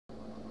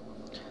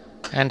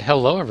And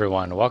hello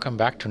everyone, welcome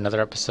back to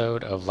another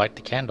episode of Light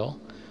the Candle.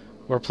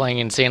 We're playing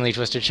Insanely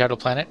Twisted Shadow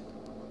Planet,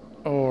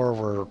 or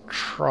we're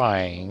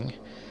trying.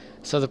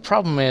 So the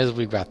problem is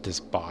we've got this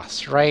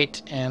boss, right?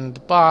 And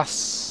the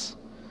boss,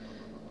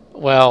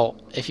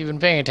 well, if you've been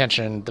paying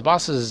attention, the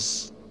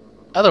bosses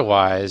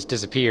otherwise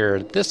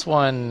disappeared. This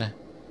one,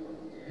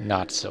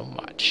 not so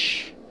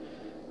much.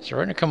 So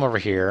we're going to come over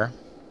here,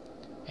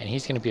 and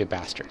he's going to be a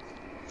bastard.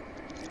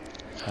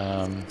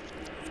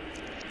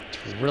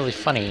 It's really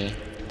funny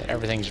that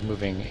everything's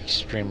moving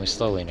extremely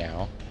slowly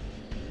now.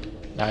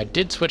 Now I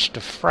did switch to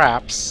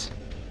fraps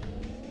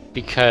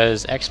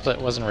because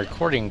XSplit wasn't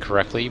recording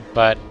correctly,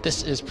 but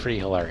this is pretty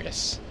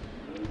hilarious.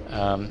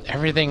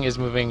 Everything is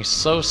moving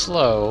so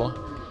slow,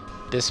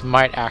 this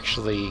might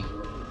actually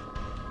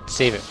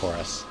save it for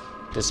us.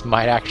 This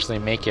might actually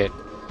make it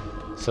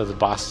so the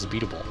boss is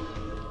beatable.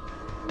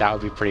 That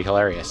would be pretty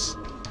hilarious.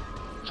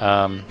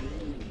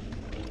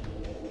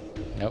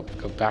 Nope,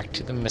 go back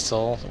to the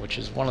missile, which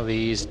is one of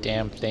these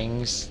damn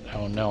things.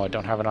 Oh no, I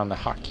don't have it on the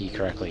hotkey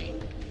correctly.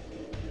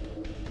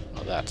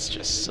 Well, that's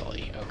just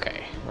silly.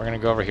 Okay, we're gonna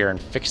go over here and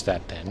fix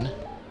that then.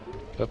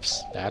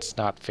 Whoops, that's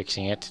not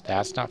fixing it.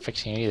 That's not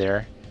fixing it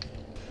either.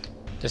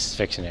 This is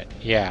fixing it.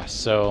 Yeah,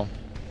 so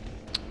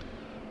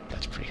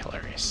that's pretty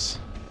hilarious.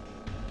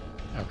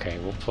 Okay,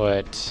 we'll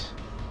put,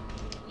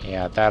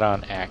 yeah, that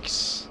on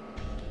X.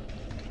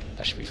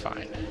 That should be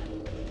fine.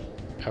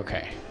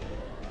 Okay.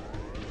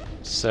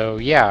 So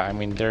yeah, I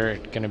mean, they're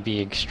going to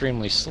be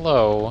extremely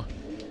slow,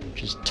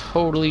 which is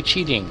totally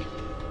cheating.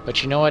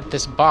 But you know what?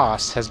 This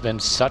boss has been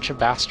such a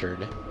bastard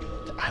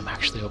that I'm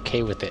actually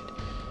okay with it.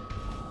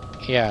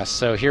 Yeah,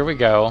 so here we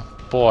go.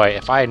 Boy,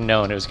 if I had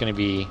known it was going to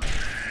be...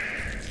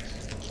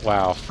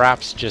 Wow,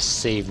 Fraps just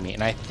saved me.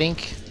 And I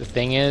think the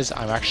thing is,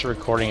 I'm actually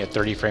recording at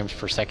 30 frames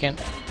per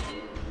second.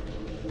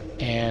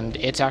 And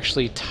it's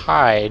actually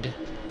tied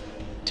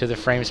to the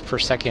frames per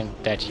second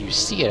that you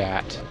see it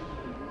at.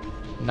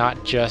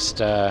 Not just,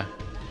 not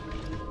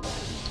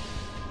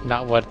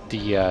what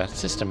the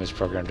system is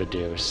programmed to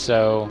do.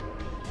 So,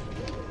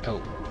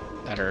 oh,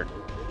 that hurt.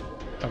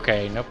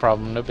 Okay, no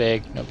problem, no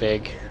big, no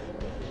big.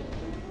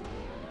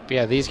 But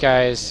yeah, these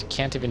guys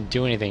can't even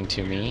do anything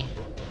to me.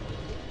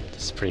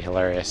 This is pretty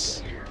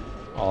hilarious,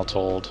 all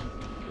told.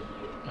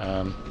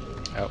 Oh,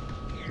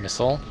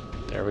 missile.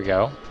 There we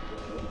go.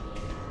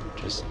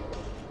 Just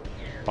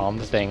bomb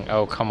the thing.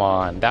 Oh, come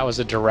on. That was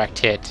a direct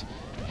hit.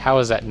 How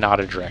is that not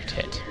a direct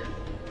hit?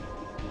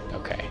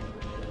 Okay.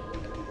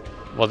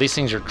 Well, these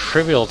things are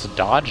trivial to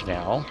dodge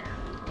now,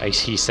 as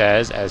he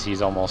says, as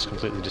he's almost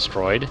completely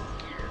destroyed.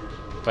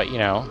 But, you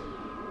know,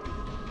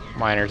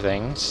 minor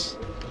things.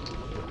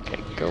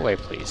 Okay, go away,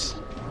 please.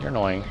 You're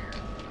annoying.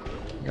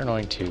 You're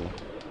annoying, too.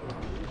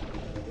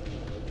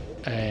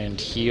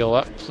 And heal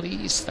up,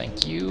 please.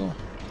 Thank you.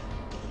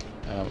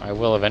 I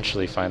will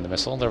eventually find the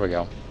missile. There we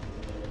go.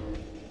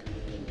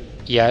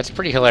 Yeah, it's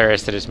pretty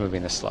hilarious that it's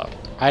moving this slow.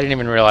 I didn't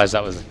even realize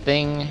that was a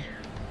thing.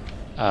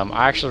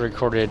 I actually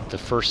recorded the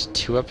first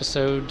 2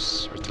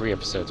 episodes, or 3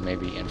 episodes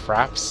maybe, in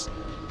Fraps,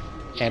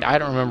 and I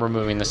don't remember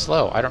moving this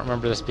slow. I don't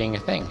remember this being a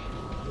thing.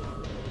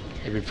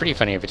 It'd be pretty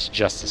funny if it's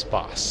just this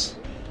boss.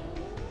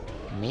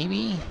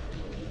 Maybe?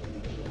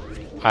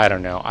 I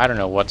don't know. I don't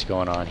know what's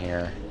going on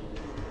here.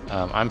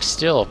 I'm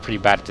still pretty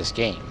bad at this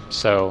game,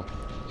 so,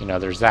 you know,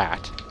 there's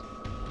that.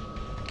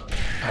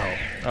 Oh,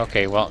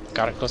 okay, well,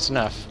 got it close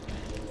enough.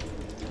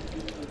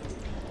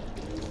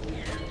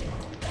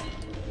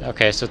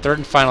 Okay, so third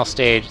and final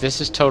stage. This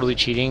is totally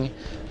cheating,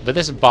 but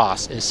this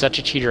boss is such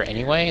a cheater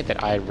anyway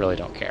that I really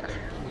don't care.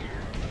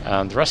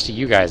 The rest of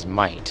you guys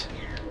might,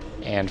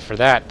 and for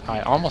that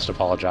I almost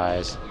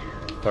apologize,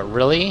 but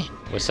really,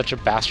 with such a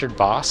bastard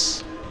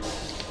boss,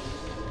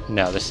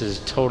 no, this is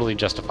totally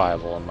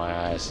justifiable in my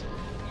eyes,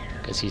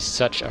 because he's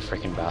such a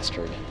freaking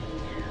bastard.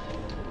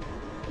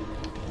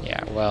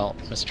 Yeah, well,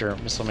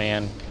 Mr. Missile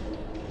Man,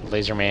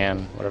 Laser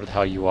Man, whatever the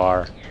hell you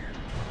are,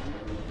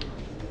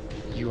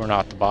 you are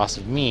not the boss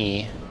of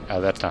me. Oh,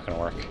 that's not going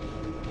to work.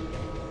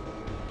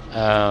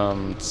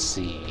 Let's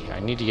see. I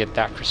need to get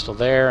that crystal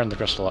there and the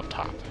crystal up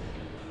top.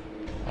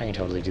 I can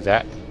totally do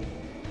that.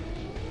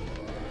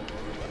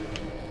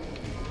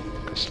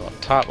 Crystal up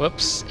top,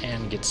 whoops,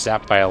 and get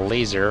zapped by a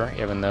laser,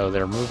 even though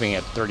they're moving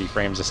at 30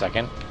 frames a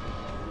second.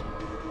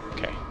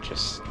 Okay,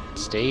 just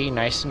stay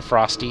nice and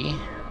frosty.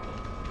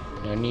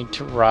 No need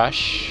to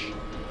rush.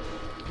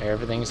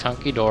 Everything's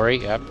hunky-dory.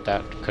 Yep,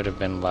 that could have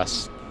been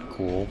less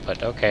cool,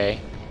 but okay.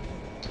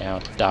 Now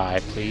die,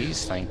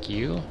 please. Thank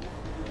you.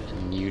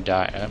 And you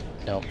die.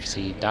 No,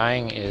 see,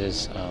 dying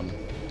is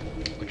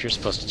what you're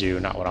supposed to do,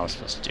 not what I'm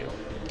supposed to do.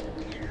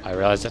 I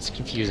realize that's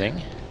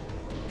confusing.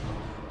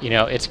 You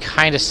know, it's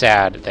kind of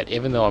sad that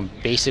even though I'm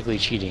basically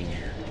cheating,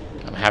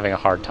 I'm having a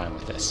hard time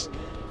with this.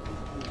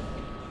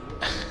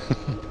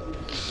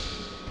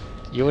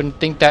 You wouldn't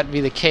think that'd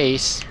be the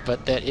case,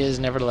 but that is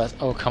nevertheless...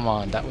 Oh, come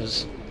on, that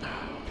was...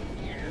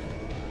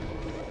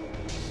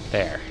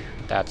 There.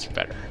 That's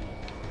better.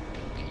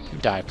 You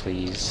die,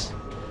 please.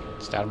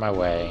 Just out of my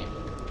way.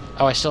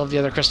 Oh, I still have the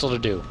other crystal to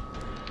do.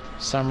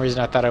 For some reason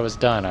I thought I was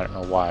done. I don't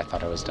know why I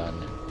thought I was done.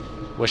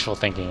 Wishful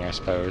thinking, I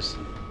suppose.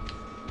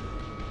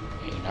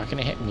 Okay, you're not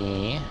gonna hit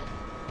me.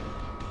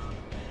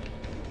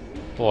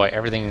 Boy,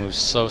 everything moves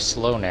so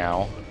slow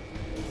now.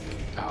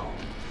 Oh.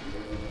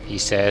 He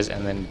says,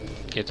 and then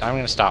I'm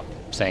gonna stop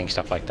saying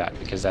stuff like that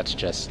because that's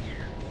just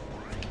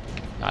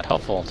not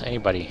helpful to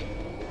anybody.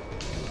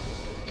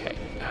 Okay.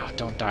 Oh,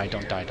 don't die,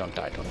 don't die, don't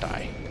die, don't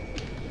die.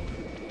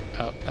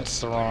 Oh, that's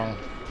the wrong...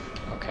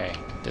 Okay,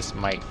 this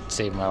might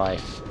save my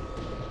life.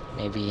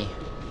 Maybe,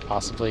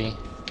 possibly.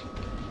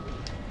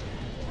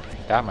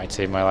 That might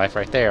save my life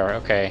right there.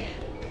 Okay.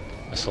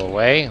 Missile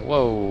away.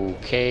 Whoa,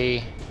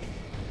 okay.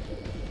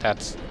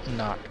 That's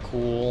not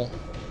cool.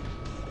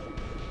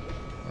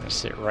 I'm gonna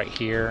sit right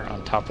here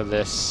on top of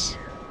this.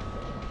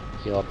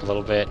 Heal up a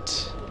little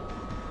bit.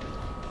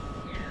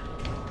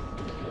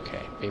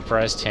 Okay,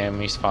 vaporized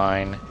him, he's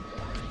fine.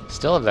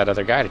 Still have that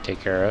other guy to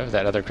take care of,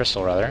 that other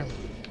crystal rather.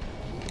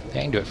 I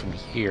can do it from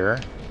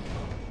here.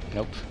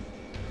 Nope.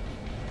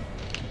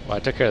 Well, I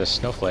took care of the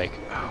snowflake.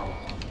 Oh,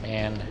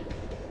 man.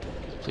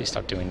 Please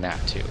stop doing that,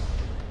 too.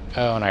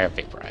 Oh, and I got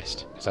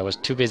vaporized, because I was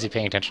too busy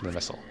paying attention to the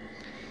missile.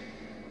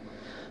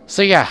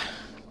 So yeah,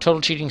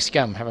 total cheating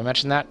scum. Have I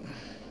mentioned that?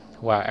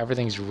 Wow,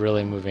 everything's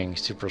really moving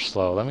super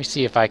slow. Let me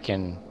see if I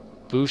can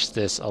boost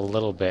this a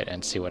little bit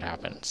and see what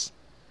happens.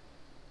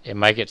 It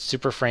might get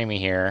super framey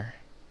here.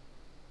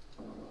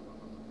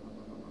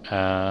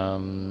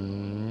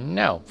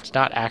 No, it's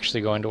not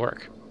actually going to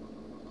work.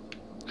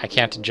 I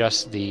can't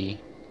adjust the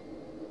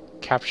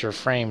capture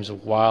frames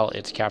while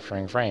it's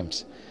capturing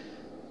frames.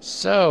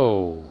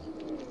 So,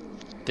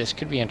 this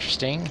could be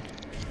interesting.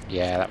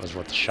 Yeah, that was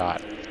worth a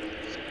shot.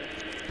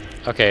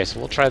 Okay, so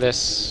we'll try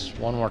this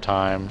one more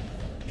time.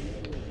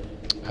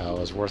 It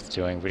was worth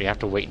doing, but you have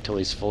to wait until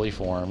he's fully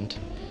formed.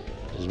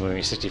 If he was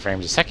moving 60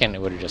 frames a second,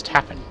 it would have just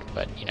happened,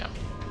 but you know.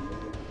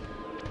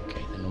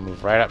 Okay, then we'll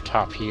move right up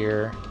top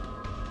here.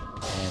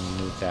 And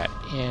move that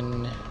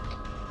in.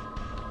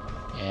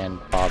 And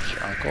Bob's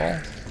your uncle.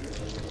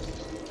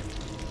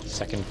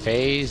 Second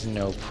phase,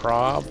 no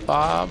prob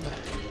Bob.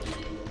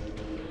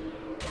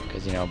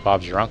 Because, you know,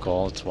 Bob's your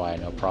uncle, that's why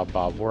no prob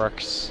Bob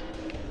works.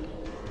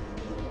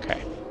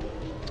 Okay.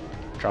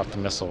 Drop the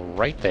missile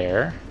right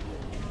there.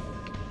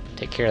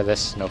 Take care of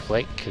this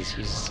snowflake, because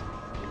he's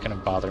gonna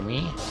bother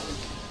me.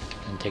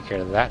 And take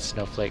care of that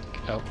snowflake.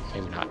 Oh,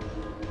 maybe not.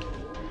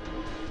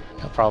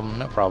 No problem,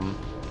 no problem.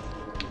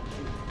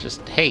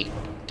 Just, hey,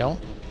 don't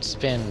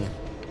spin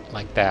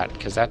like that,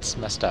 because that's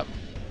messed up.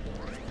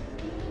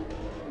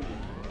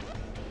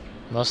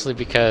 Mostly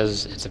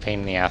because it's a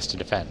pain in the ass to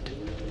defend.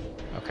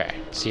 Okay,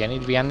 see, I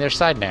need to be on their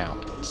side now.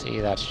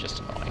 See, that's just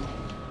annoying.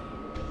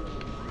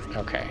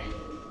 Okay.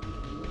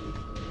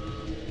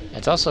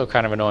 It's also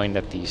kind of annoying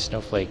that the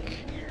snowflake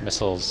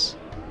missiles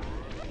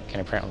can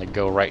apparently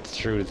go right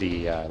through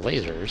the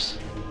lasers.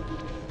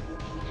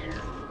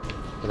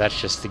 But that's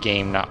just the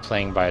game not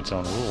playing by its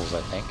own rules,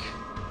 I think.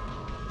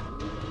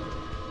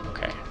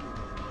 Okay.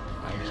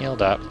 I'm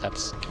healed up,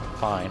 that's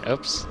fine.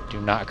 Oops, do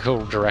not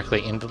go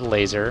directly into the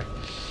laser.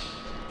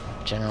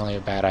 Generally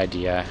a bad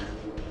idea.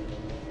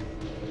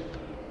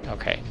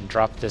 Okay,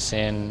 drop this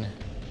in.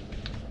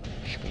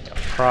 Should be no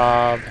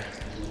prob.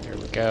 There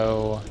we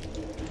go.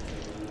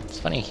 It's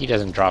funny he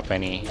doesn't drop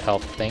any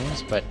health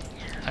things, but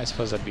I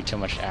suppose that'd be too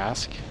much to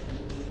ask.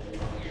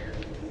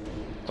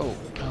 Oh,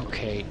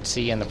 okay.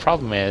 See, and the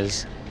problem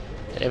is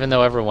that even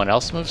though everyone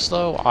else moves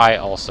slow, I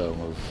also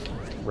move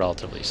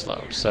relatively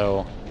slow.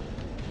 So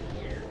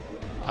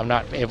I'm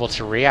not able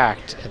to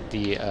react at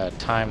the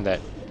time that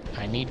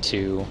I need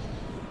to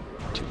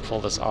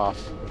pull this off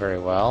very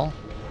well.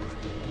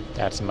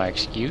 That's my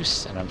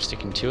excuse, and I'm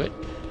sticking to it.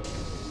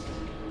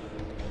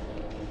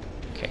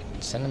 Okay,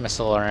 send the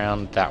missile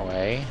around that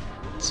way.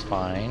 It's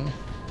fine.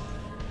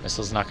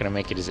 Missile's not going to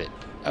make it, is it?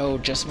 Oh,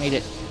 just made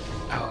it.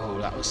 Oh,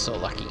 that was so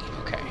lucky.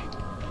 Okay.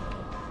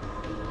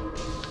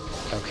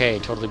 Okay,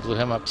 totally blew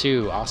him up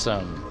too.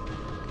 Awesome.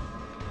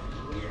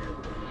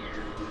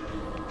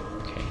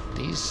 Okay,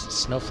 these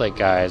snowflake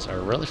guys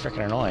are really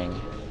freaking annoying.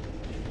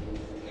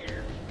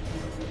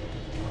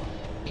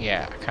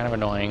 Yeah, kind of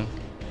annoying.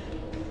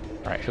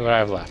 Alright, who do I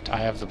have left? I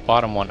have the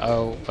bottom one.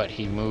 Oh, but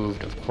he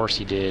moved. Of course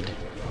he did.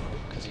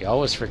 Because he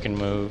always freaking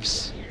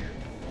moves.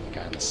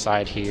 Guy on the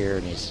side here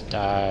needs to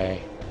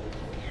die.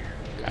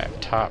 Guy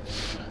up top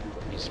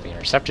needs to be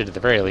intercepted at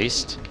the very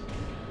least.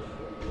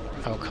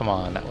 Oh, come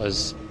on. That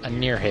was a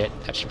near hit.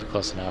 That should be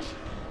close enough.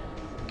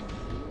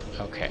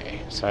 Okay,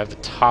 so I have the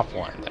top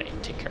one that I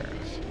need to take care of.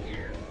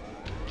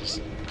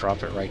 Just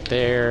drop it right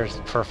there.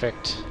 It's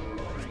perfect.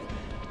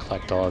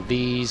 Collect all of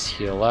these.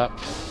 Heal up.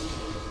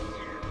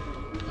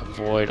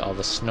 Avoid all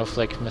the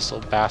snowflake missile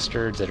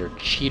bastards that are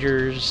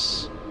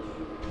cheaters.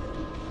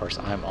 Of course,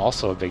 I'm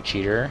also a big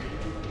cheater.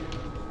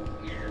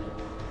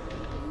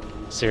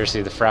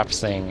 Seriously, the Fraps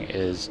thing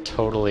is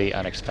totally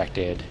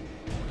unexpected.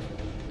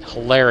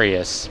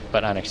 Hilarious,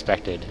 but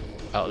unexpected.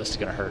 Oh, this is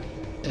gonna hurt.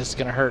 This is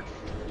gonna hurt.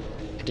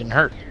 It didn't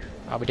hurt.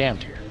 I'll be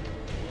damned.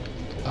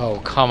 Oh,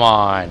 come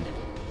on.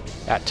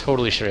 That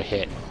totally should have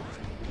hit.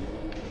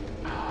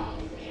 Oh,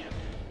 man.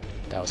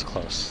 That was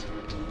close.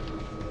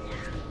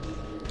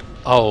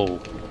 Oh,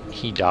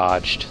 he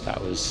dodged.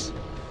 That was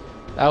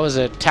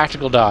a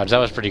tactical dodge. That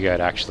was pretty good,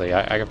 actually.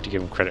 I have to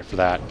give him credit for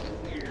that.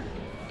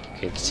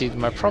 Okay, see,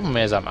 my problem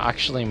is I'm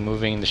actually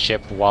moving the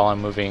ship while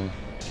I'm moving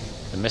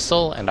the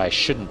missile, and I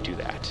shouldn't do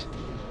that.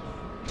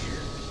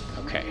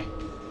 Okay.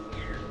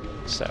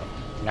 So,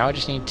 now I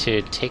just need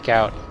to take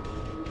out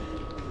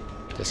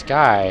this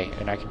guy,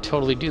 and I can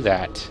totally do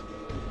that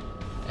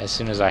as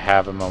soon as I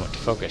have a moment to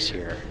focus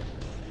here.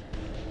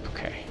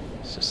 Okay,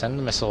 so send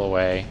the missile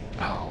away.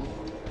 Oh,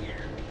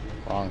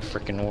 wrong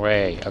freaking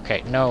way.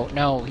 Okay, no,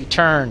 no, he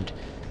turned.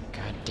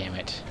 God damn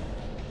it.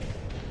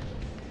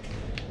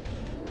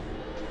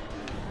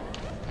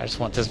 I just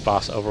want this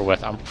boss over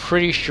with. I'm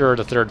pretty sure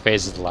the third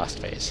phase is the last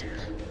phase.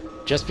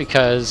 Just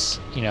because,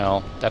 you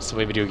know, that's the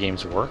way video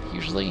games work,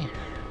 usually.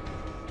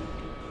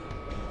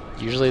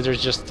 Usually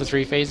there's just the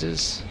 3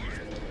 phases.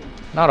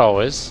 Not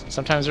always.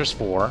 Sometimes there's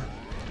 4.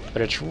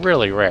 But it's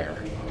really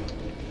rare.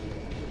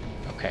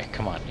 Okay,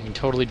 come on. You can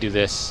totally do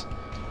this.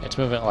 It's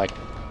moving at like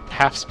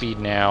half speed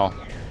now.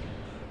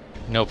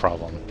 No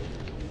problem.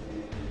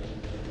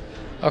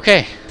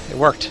 Okay, it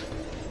worked.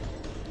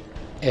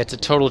 It's a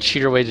total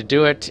cheater way to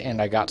do it, and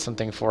I got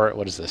something for it.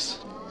 What is this?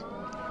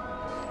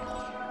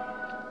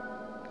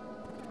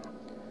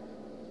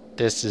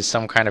 This is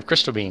some kind of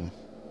crystal beam.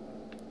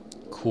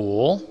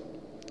 Cool.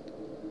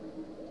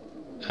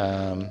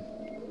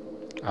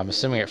 I'm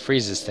assuming it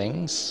freezes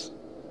things.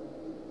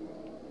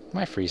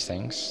 Might freeze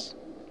things.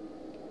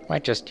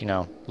 Might just, you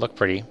know, look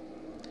pretty.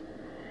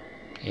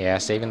 Yeah,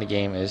 saving the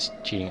game is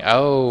cheating.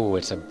 Oh,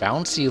 it's a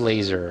bouncy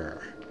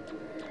laser.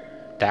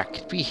 That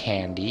could be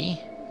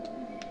handy.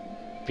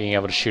 Being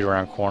able to shoot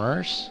around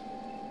corners.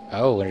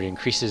 Oh, and it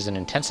increases in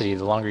intensity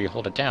the longer you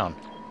hold it down.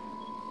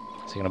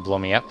 Is it going to blow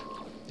me up?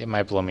 It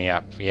might blow me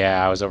up.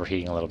 Yeah, I was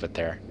overheating a little bit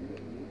there.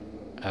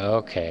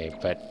 Okay,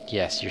 but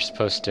yes, you're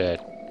supposed to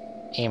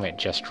aim it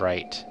just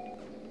right.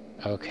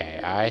 Okay,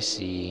 I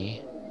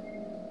see.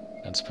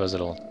 I suppose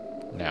it'll...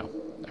 No.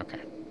 Okay.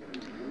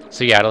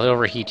 So yeah, it'll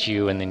overheat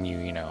you and then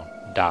you know,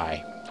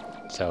 die.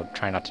 So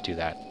try not to do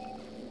that.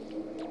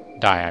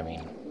 Die, I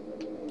mean.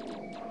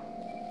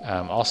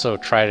 Also,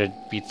 try to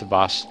beat the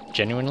boss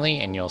genuinely,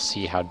 and you'll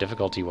see how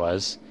difficult he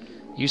was.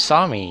 You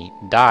saw me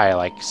die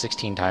like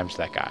 16 times to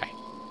that guy.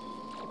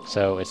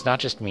 So it's not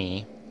just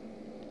me.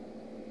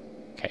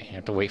 Okay, you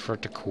have to wait for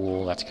it to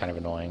cool. That's kind of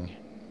annoying.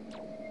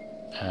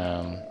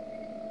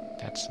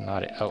 That's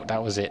not it. Oh,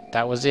 that was it.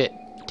 That was it.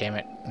 Damn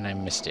it. And I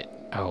missed it.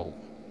 Oh.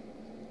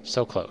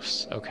 So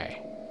close.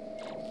 Okay.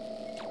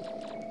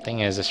 Thing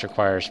is, this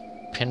requires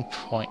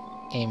pinpoint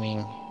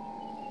aiming.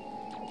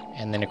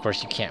 And then, of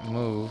course, you can't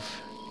move.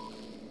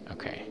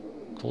 Okay.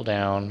 Cool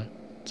down.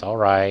 It's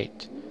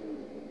alright.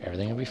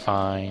 Everything will be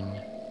fine.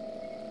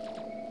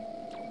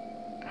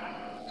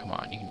 Come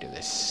on, you can do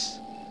this.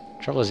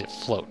 Trouble is, it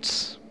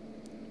floats.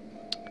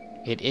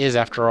 It is,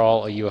 after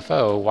all, a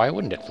UFO. Why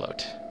wouldn't it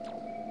float?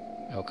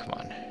 Oh, come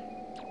on.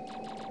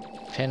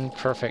 Pin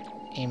perfect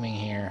aiming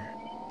here.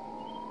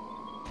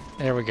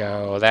 There we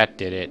go. That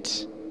did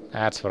it.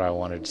 That's what I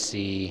wanted to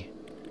see.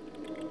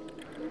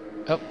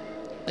 Oh,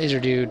 laser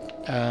dude.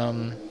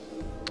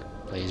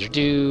 Laser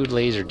dude,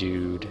 laser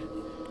dude.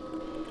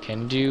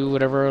 Can do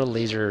whatever a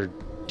laser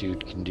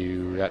dude can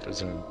do. That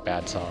was a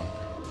bad song.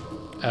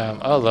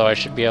 Although I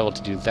should be able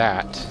to do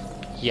that.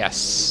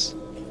 Yes.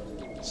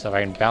 So if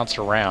I can bounce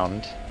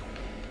around.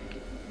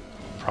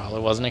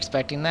 Probably wasn't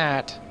expecting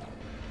that.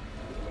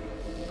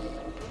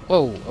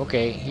 Whoa,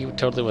 okay. He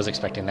totally was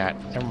expecting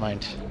that. Never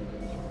mind.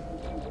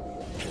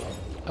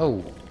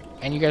 Oh,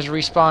 and you guys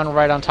respawn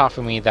right on top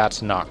of me.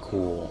 That's not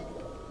cool.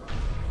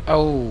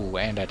 Oh,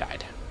 and I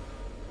died.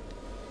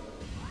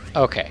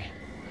 Okay.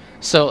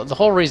 So the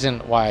whole reason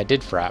why I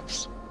did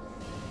fraps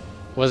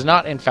was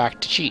not, in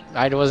fact, to cheat.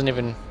 I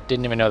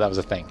didn't even know that was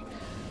a thing.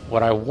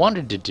 What I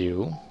wanted to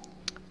do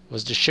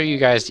was to show you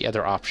guys the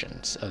other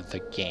options of the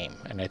game,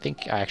 and I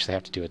think I actually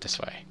have to do it this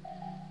way.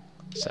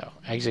 So,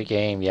 exit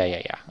game,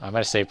 yeah. I'm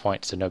at a save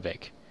point, so no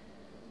big.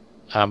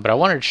 But I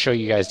wanted to show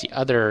you guys the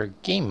other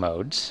game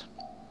modes.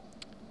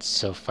 It's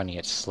so funny,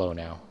 it's slow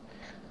now.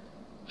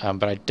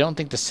 But I don't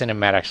think the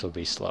cinematics will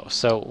be slow.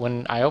 So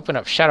when I open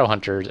up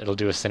Shadowhunters, it'll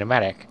do a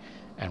cinematic,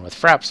 and with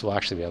Fraps, we'll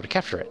actually be able to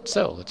capture it.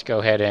 So let's go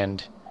ahead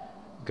and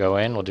go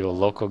in. We'll do a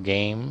local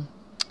game,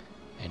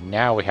 and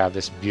now we have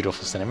this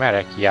beautiful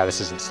cinematic. Yeah,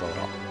 this isn't slow at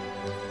all.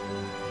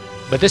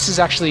 But this is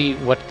actually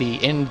what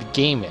the end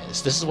game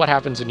is. This is what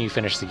happens when you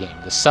finish the game.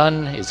 The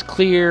sun is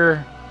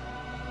clear,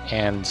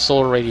 and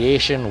solar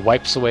radiation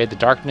wipes away the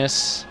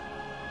darkness,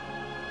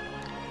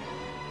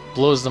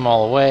 blows them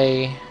all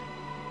away,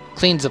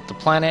 cleans up the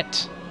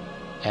planet,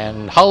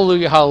 and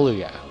hallelujah,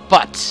 hallelujah.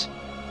 But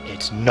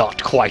it's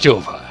not quite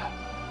over.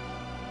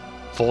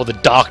 For the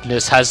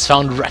darkness has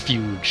found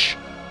refuge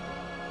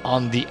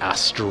on the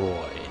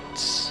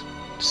asteroids.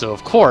 So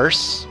of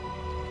course,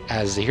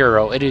 as the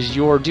hero, it is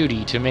your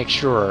duty to make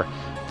sure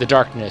the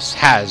darkness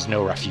has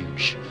no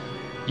refuge.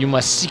 You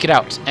must seek it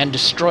out and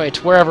destroy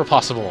it wherever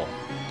possible.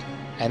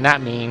 And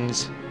that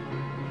means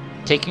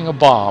taking a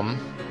bomb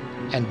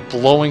and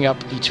blowing up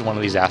each one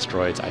of these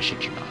asteroids. I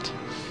shit you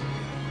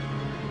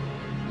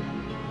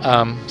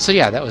not. So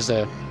yeah, that was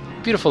a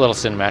beautiful little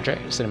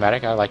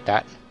cinematic. I like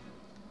that.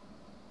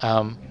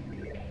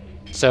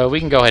 So we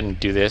can go ahead and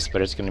do this,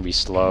 but it's going to be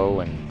slow,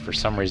 and for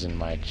some reason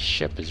my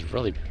ship is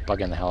really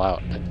bugging the hell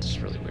out. That's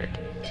really weird.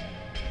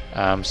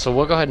 So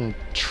we'll go ahead and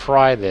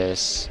try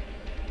this,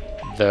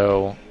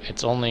 though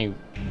it's only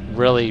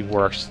really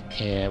works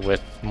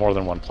with more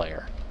than one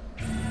player.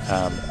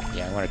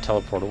 Yeah, I'm going to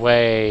teleport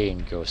away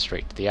and go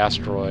straight to the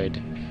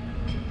asteroid.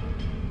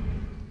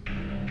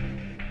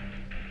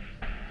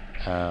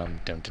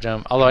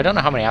 Although I don't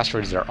know how many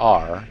asteroids there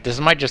are. This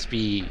might just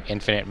be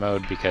infinite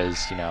mode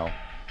because, you know,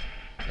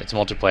 it's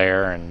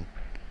multiplayer and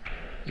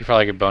you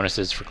probably get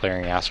bonuses for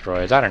clearing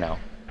asteroids. I don't know.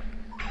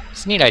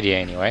 It's a neat idea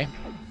anyway.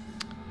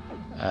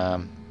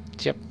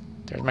 Yep,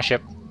 there's my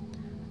ship.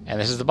 And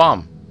this is the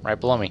bomb right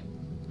below me.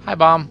 Hi,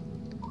 bomb.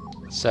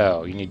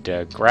 So you need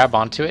to grab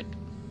onto it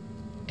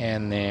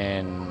and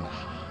then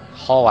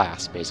haul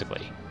ass,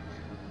 basically.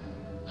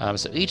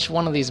 So each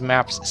one of these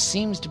maps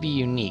seems to be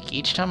unique.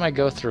 Each time I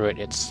go through it,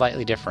 it's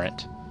slightly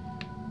different.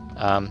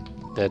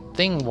 The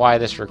thing why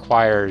this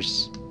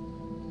requires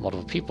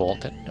multiple people,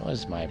 that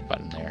was my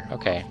button there,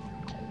 okay,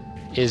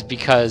 is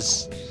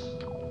because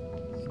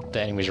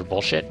the enemies are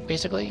bullshit,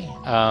 basically.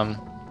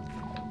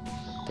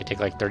 They take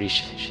like 30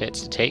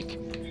 hits to take.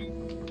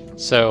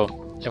 So,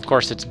 of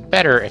course, it's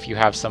better if you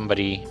have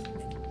somebody,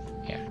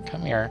 yeah,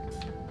 come here,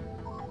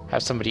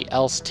 have somebody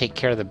else take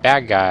care of the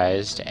bad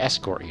guys to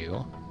escort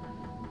you,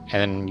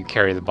 and then you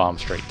carry the bomb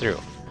straight through.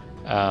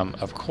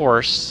 Of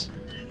course,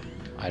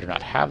 I do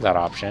not have that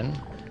option.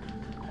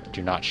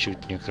 Do not shoot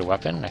the nuclear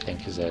weapon, I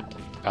think is a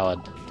valid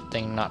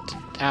thing not to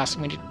ask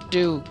me to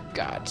do.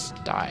 Gods,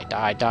 die,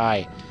 die,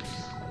 die.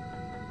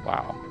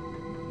 Wow.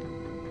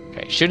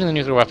 Okay, shooting the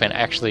nuclear weapon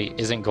actually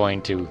isn't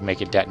going to make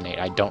it detonate,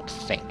 I don't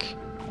think.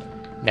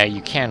 Now,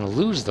 you can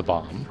lose the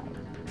bomb.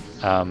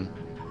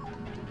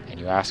 And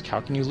you ask,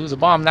 how can you lose a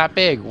bomb that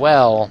big?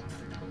 Well,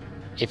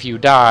 if you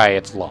die,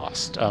 it's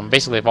lost.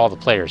 Basically, if all the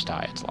players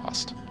die, it's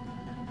lost.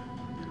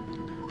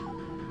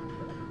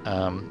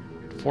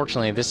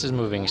 Fortunately, this is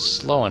moving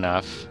slow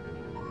enough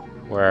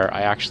where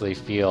I actually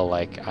feel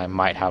like I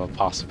might have a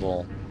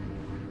possible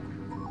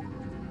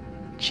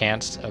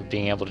chance of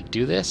being able to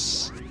do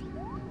this.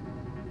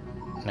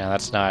 Now,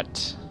 let's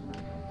not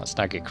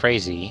get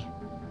crazy.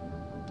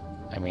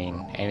 I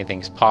mean,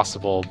 anything's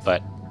possible,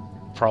 but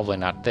probably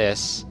not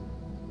this.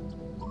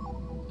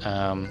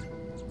 And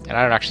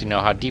I don't actually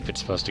know how deep it's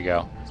supposed to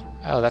go.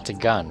 Oh, that's a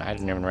gun. I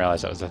didn't even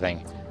realize that was the thing.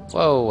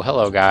 Whoa,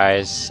 hello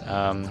guys.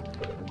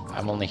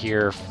 I'm only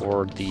here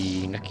for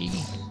the nookie.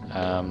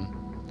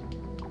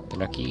 The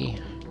nookie.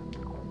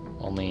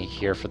 Only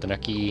here for the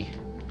nookie.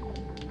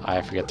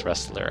 I forget the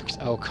rest of the lyrics.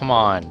 Oh, come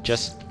on.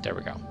 Just, there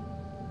we go.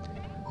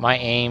 My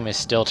aim is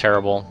still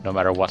terrible, no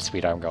matter what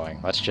speed I'm going.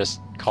 Let's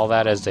just call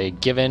that as a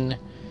given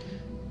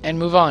and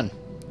move on.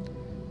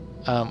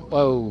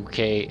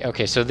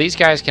 Okay, so these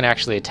guys can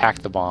actually attack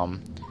the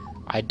bomb.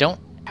 I don't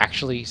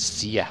actually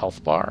see a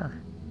health bar,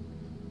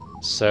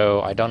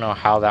 so I don't know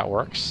how that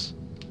works,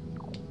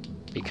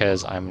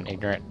 because I'm an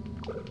ignorant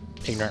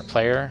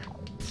player.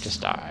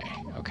 Just die.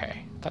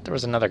 Okay, thought there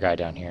was another guy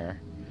down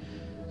here.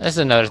 This is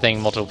another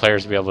thing multiple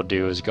players will be able to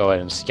do, is go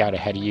ahead and scout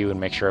ahead of you and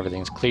make sure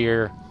everything's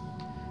clear,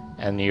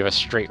 and you have a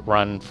straight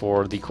run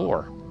for the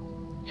core,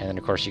 and then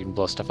of course you can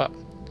blow stuff up.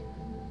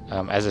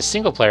 As a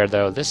single player,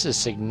 though, this is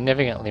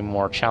significantly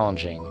more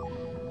challenging,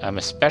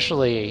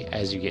 especially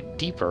as you get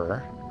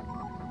deeper.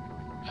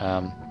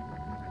 And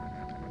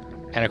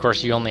of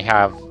course, you only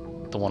have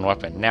the one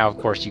weapon. Now, of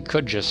course, you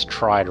could just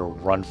try to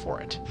run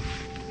for it,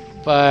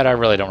 but I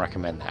really don't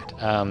recommend that.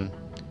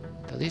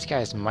 Though these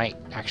guys might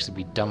actually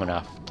be dumb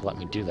enough to let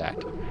me do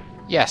that.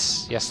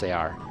 Yes, they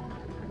are.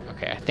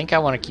 Okay, I think I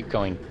want to keep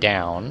going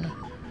down.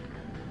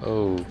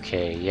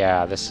 Okay,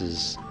 yeah, this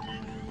is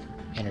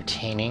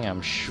entertaining,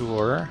 I'm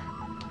sure.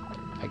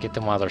 I get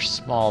them while they're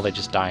small, they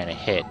just die in a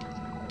hit.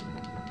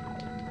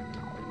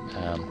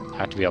 I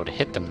have to be able to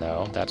hit them,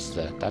 though. That's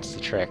the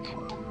trick.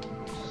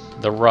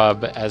 The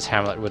rub, as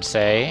Hamlet would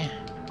say.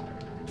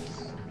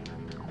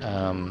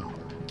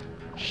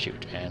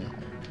 Shoot, man.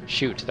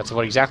 Shoot. That's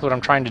exactly what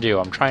I'm trying to do.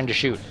 I'm trying to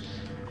shoot.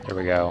 There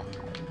we go.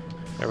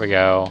 There we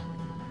go.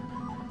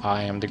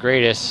 I am the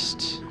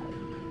greatest.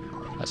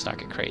 Let's not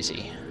get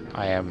crazy.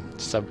 I am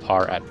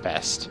subpar at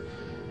best.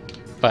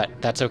 But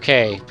that's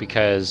okay,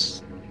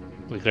 because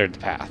we cleared the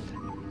path.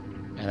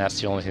 And that's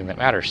the only thing that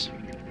matters.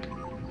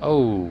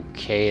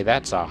 Okay,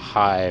 that's a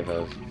hive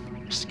of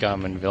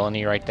scum and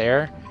villainy right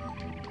there.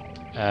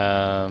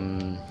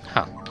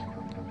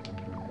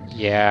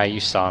 Yeah,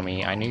 you saw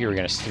me. I knew you were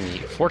going to see me.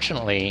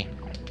 Fortunately,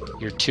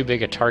 you're too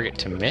big a target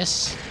to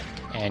miss,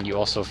 and you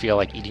also feel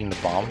like eating the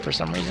bomb for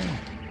some reason.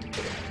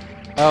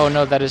 Oh,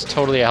 no, that is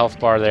totally a health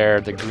bar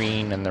there. The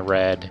green and the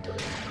red.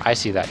 I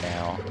see that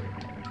now.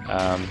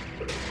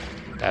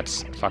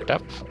 That's fucked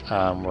up.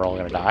 We're all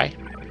gonna die.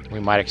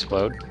 We might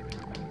explode.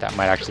 That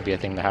might actually be a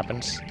thing that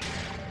happens.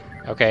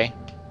 Okay.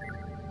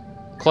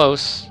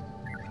 Close.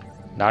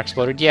 Not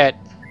exploded yet.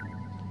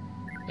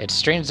 It's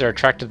strange they're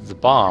attracted to the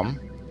bomb.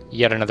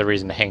 Yet another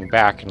reason to hang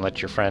back and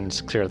let your friends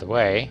clear the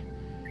way.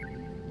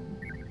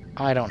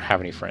 I don't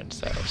have any friends,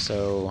 though,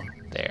 so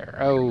there.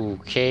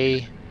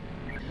 Okay.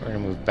 We're gonna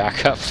move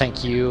back up,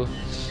 thank you.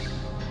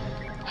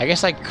 I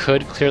guess I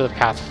could clear the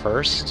path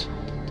first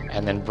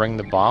and then bring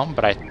the bomb,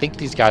 but I think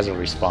these guys will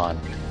respawn.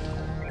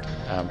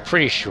 I'm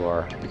pretty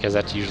sure, because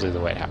that's usually the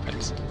way it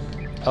happens.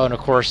 Oh, and of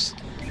course,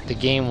 the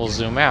game will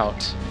zoom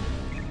out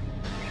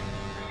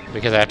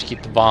because I have to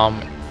keep the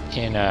bomb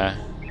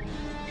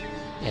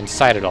in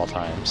sight at all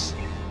times,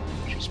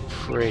 which is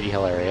pretty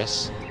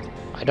hilarious.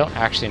 I don't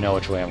actually know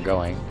which way I'm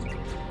going.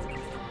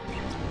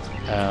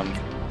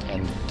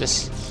 And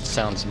this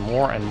sounds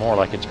more and more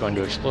like it's going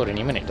to explode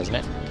any minute, doesn't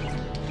it?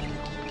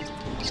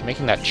 It's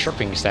making that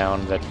chirping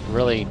sound that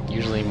really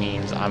usually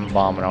means I'm a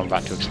bomb and I'm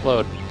about to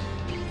explode.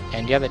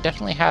 And yeah, that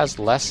definitely has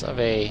less of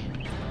a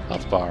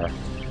health bar.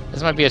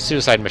 This might be a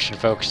suicide mission,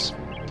 folks.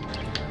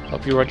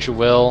 Hope you wrote your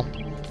will.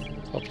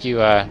 Hope you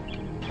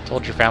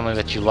told your family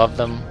that you love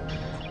them.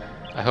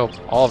 I hope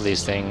all of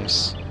these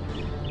things,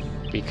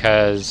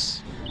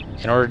 because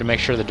in order to make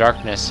sure the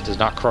darkness does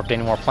not corrupt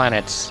any more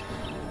planets,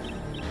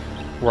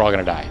 we're all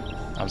gonna die.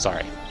 I'm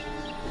sorry.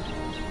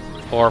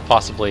 Or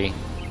possibly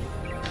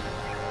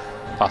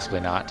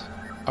not.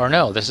 Or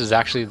no, this is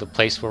actually the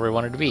place where we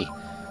wanted to be.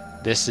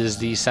 This is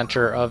the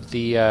center of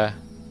the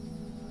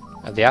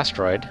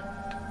asteroid.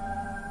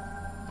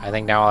 I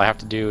think now all I have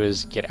to do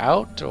is get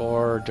out,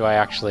 or do I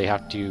actually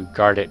have to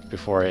guard it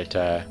before it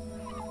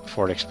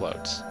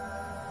explodes?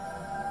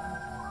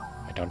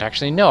 I don't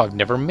actually know. I've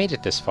never made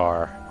it this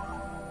far.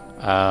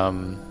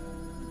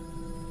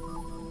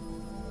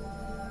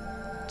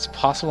 It's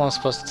possible I'm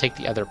supposed to take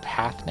the other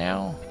path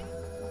now.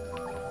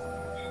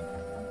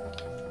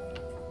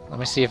 Let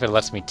me see if it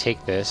lets me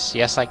take this.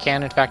 Yes, I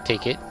can in fact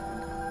take it.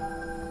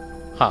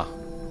 Huh.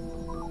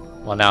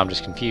 Well, now I'm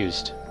just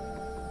confused.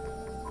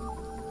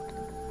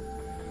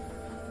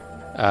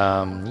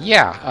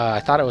 Yeah, I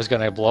thought it was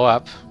going to blow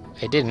up.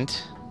 It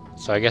didn't.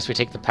 So I guess we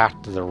take the path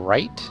to the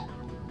right.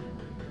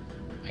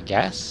 I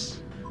guess.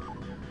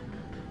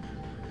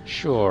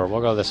 Sure,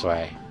 we'll go this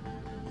way.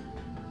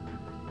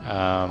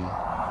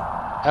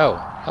 Oh,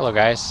 hello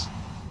guys.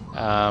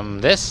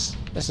 This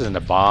isn't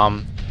a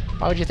bomb.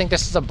 Why would you think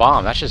this is a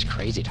bomb? That's just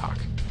crazy talk.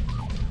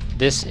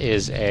 This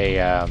is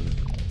a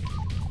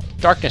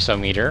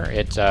darkness-o-meter.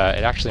 It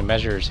actually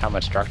measures how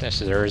much darkness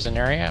there is in an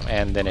area,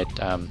 and then it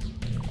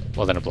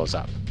well, then it blows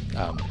up.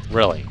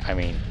 Really, I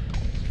mean,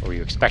 what were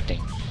you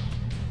expecting?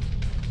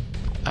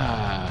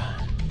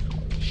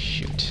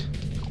 Shoot.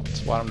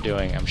 That's what I'm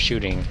doing. I'm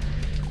shooting.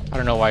 I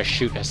don't know why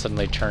shoot has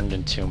suddenly turned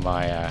into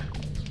my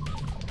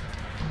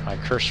my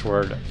curse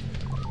word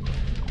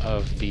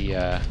of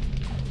the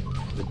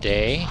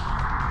day,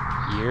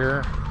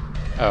 year.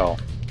 Oh.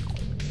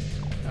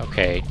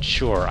 Okay,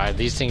 sure.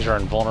 These things are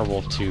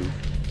invulnerable to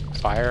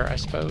fire, I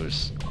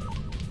suppose.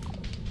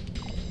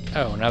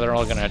 Oh, now they're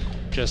all gonna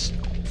just...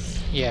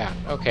 Yeah,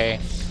 okay.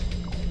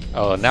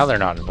 Oh, now they're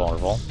not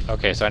invulnerable.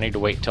 Okay, so I need to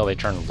wait until they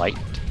turn light.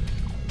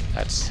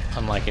 That's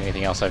unlike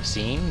anything else I've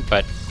seen,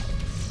 but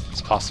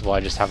it's possible I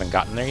just haven't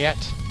gotten there yet.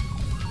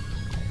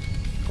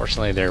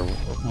 Fortunately, they're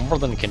more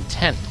than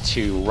content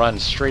to run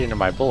straight into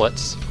my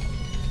bullets.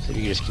 So if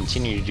you just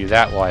continue to do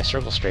that while I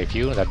circle strafe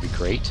you, that'd be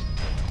great.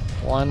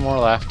 One more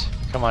left.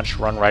 Come on, just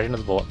run right into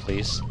the bullet,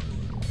 please.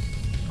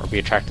 Or be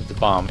attracted to the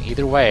bomb.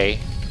 Either way,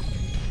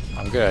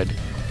 I'm good.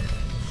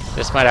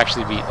 This might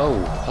actually be...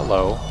 Oh,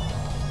 hello.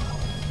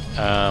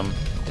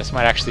 This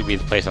might actually be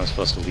the place I'm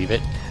supposed to leave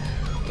it,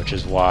 which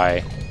is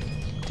why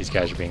these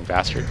guys are being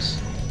bastards.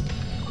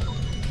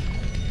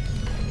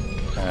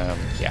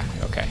 Yeah,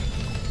 okay.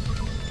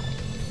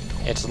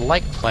 It's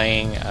like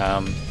playing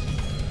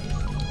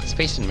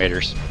Space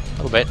Invaders.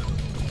 A little bit.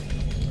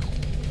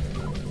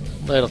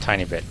 Little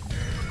tiny bit.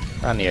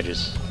 Around the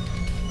edges.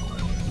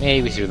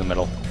 Maybe through the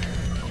middle.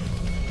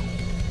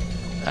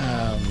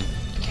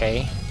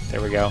 Okay.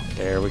 There we go.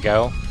 There we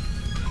go.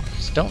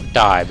 Just don't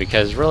die,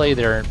 because really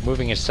they're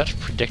moving in such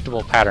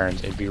predictable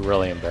patterns, it'd be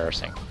really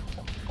embarrassing.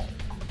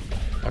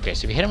 Okay,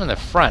 so if you hit them in the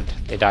front,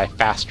 they die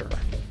faster.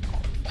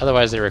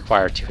 Otherwise, they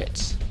require 2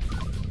 hits.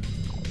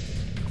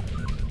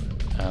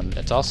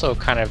 It's also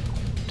kind of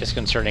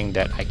disconcerting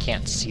that I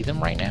can't see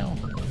them right now.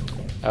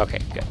 Okay,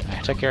 good.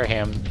 I took care of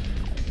him.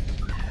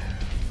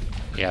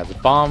 Yeah, the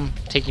bomb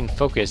taking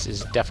focus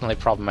is definitely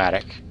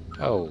problematic.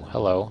 Oh,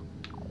 hello.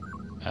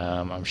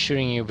 I'm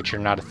shooting you, but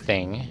you're not a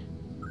thing.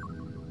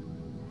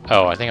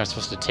 Oh, I think I'm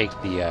supposed to take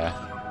the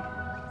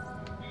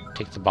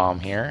bomb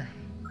here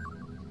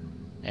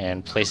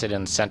and place it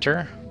in the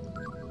center.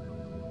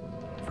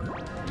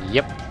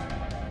 Yep.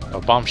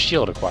 Oh, bomb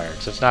shield acquired,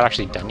 so it's not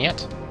actually done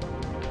yet.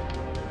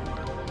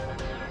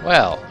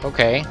 Well,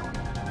 okay.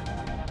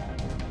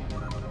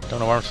 Don't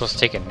know where I'm supposed to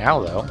take it now,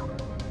 though.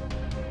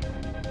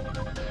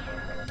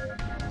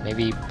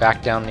 Maybe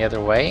back down the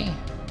other way?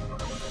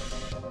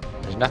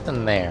 There's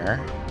nothing there,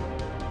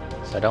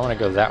 so I don't want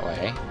to go that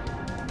way.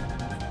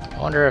 I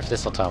wonder if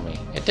this will tell me.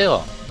 It did.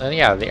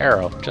 Yeah, the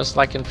arrow, just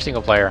like in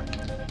single player.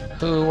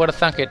 Who would have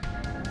thunk it?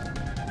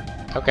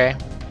 Okay.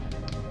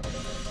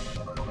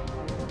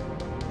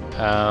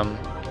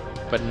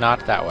 but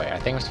not that way. I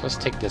think I'm supposed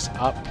to take this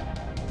up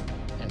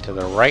and to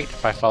the right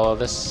if I follow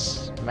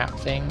this map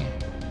thing.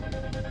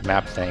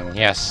 Map thing,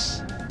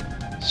 yes.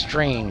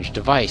 Strange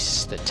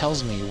device that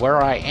tells me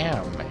where I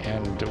am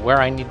and where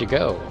I need to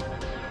go.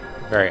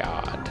 Very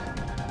odd.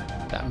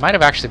 That might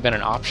have actually been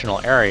an optional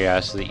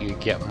area so that you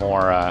get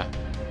more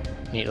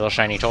neat little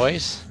shiny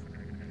toys.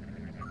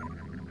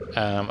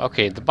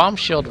 Okay, the bomb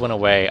shield went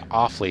away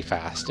awfully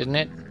fast, didn't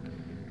it?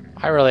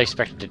 I really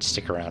expected it to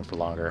stick around for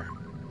longer.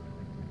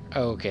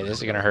 Okay, this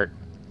is gonna hurt.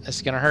 This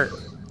is gonna hurt.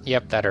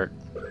 Yep, that hurt.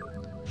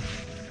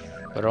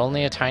 But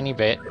only a tiny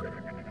bit.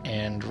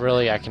 And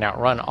really, I can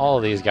outrun all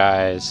of these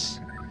guys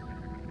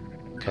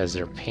because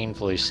they're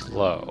painfully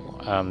slow.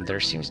 There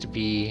seems to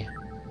be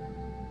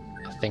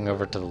a thing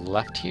over to the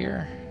left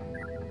here.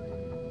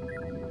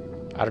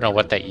 I don't know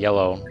what that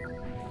yellow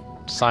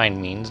sign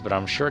means, but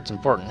I'm sure it's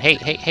important. Hey,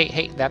 hey, hey,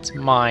 hey, that's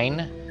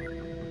mine.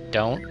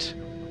 Don't.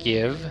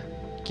 Give.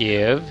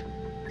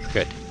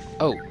 Good.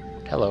 Oh,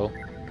 hello.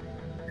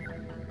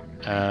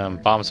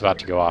 Bomb's about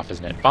to go off,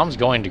 isn't it? Bomb's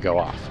going to go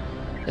off.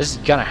 This is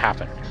gonna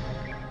happen.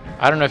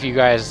 I don't know if you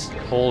guys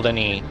hold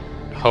any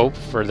hope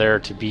for there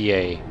to be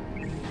a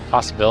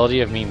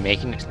possibility of me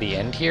making it to the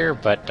end here,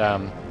 but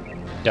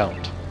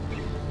don't.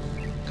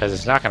 Because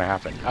it's not gonna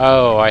happen.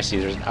 Oh, I see.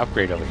 There's an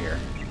upgrade over here.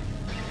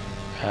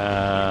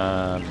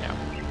 No.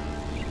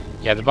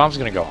 Yeah, the bomb's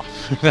gonna go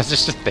off. That's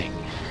just a thing.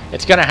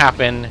 It's gonna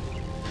happen.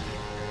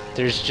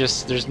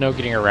 There's no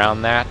getting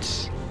around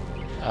that.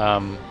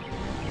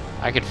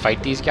 I could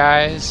fight these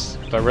guys,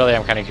 but really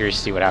I'm kind of curious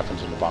to see what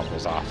happens when the bomb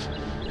goes off.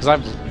 Because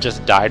I've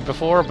just died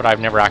before, but I've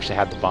never actually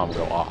had the bomb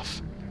go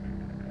off.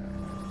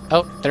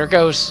 Oh, there it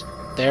goes.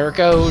 There it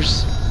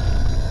goes.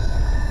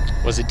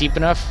 Was it deep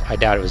enough? I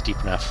doubt it was deep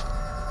enough.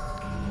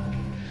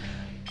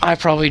 I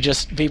probably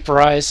just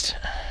vaporized.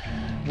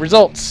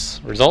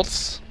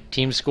 Results.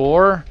 Team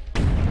score,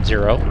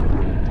 0.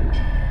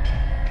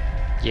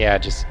 Yeah,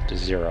 just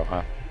 0,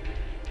 huh?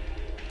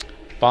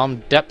 Bomb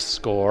depth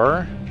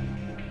score.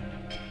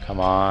 Come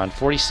on,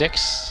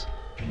 46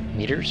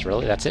 meters,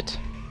 really? That's it?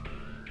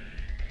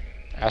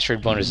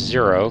 Asteroid bonus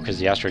 0, because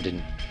the asteroid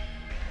didn't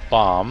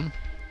bomb.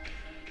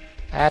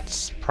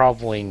 That's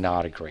probably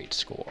not a great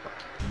score.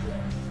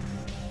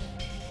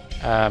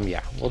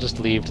 Yeah, we'll just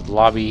leave to the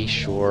lobby,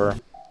 sure.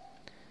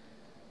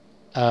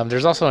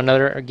 There's also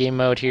another game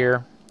mode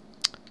here.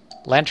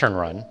 Lantern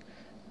Run.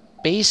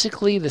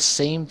 Basically the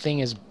same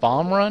thing as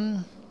Bomb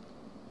Run,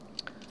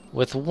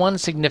 with one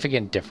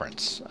significant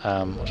difference.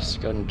 We'll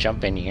just go and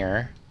jump in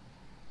here.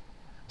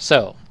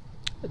 So,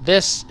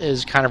 this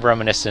is kind of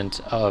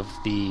reminiscent of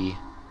the...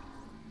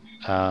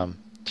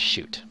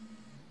 shoot.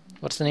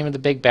 What's the name of the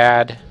big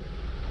bad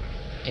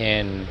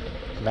in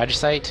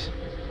Magicite?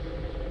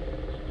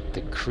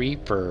 The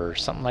Creep or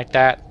something like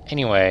that?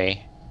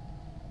 Anyway,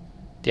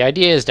 the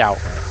idea is to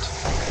outrun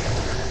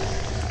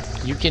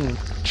it. You can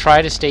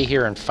try to stay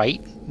here and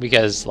fight,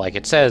 because, like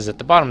it says at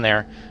the bottom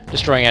there,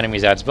 destroying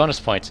enemies adds bonus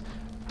points,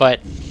 but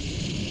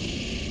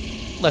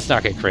let's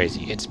not get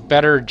crazy. It's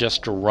better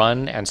just to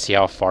run and see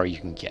how far you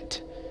can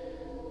get.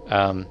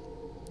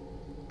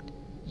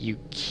 You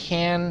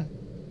can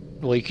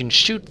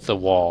shoot the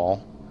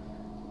wall,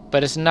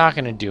 but it's not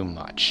going to do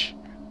much.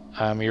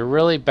 You're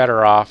really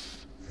better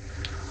off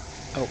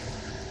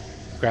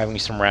grabbing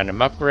some random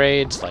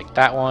upgrades like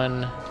that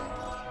one.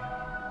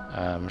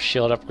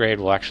 Shield upgrade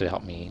will actually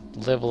help me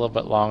live a little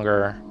bit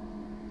longer.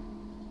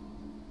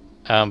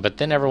 But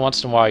then every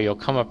once in a while you'll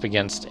come up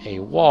against a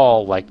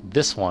wall like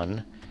this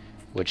one,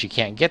 which you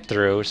can't get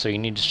through, so you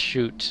need to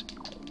shoot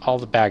all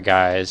the bad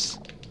guys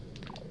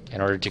in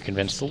order to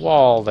convince the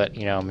wall that,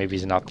 you know, maybe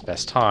it's not the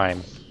best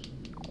time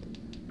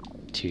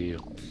to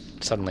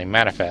suddenly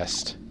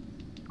manifest.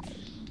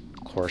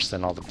 Of course,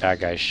 then all the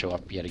bad guys show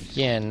up yet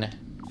again.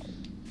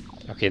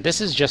 Okay, this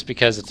is just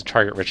because it's a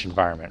target-rich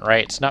environment,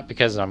 right? It's not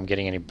because I'm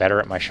getting any better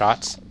at my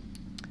shots.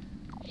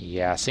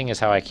 Yeah, seeing as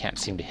how I can't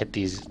seem to hit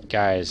these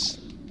guys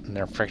and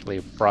they're practically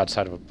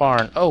broadside of a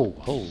barn. Oh,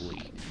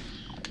 holy.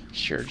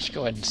 Sure, just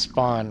go ahead and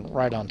spawn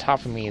right on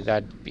top of me.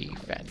 That'd be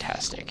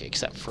fantastic,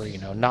 except for, you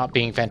know, not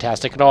being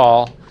fantastic at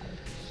all.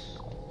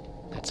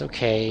 That's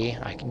okay.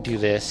 I can do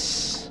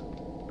this.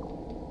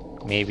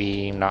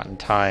 Maybe not in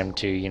time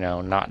to, you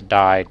know, not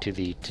die to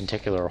the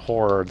tentacular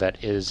horror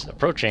that is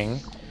approaching.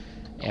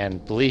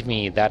 And believe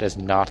me, that is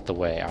not the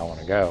way I want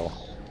to go.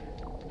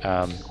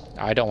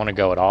 I don't want to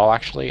go at all,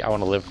 actually. I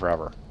want to live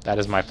forever. That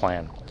is my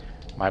plan.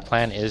 My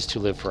plan is to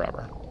live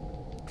forever.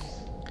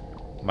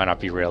 Might not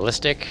be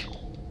realistic,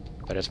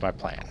 but it's my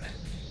plan.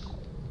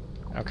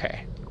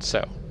 Okay,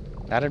 so,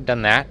 now that I've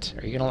done that,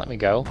 are you going to let me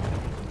go?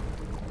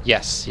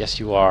 Yes, yes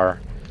you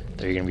are.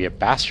 Though you're going to be a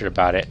bastard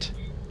about it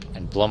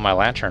and blow my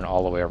lantern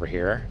all the way over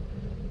here.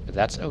 But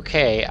that's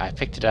okay, I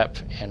picked it up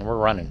and we're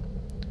running.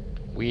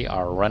 We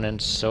are running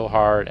so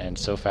hard and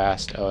so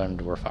fast. Oh,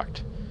 and we're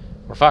fucked.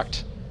 We're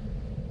fucked.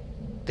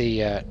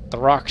 The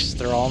rocks,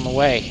 they're all in the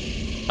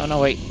way. Oh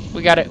no, wait.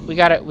 We got it. We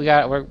got it. We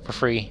got it. We're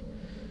free.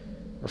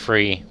 We're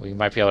free. We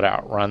might be able to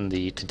outrun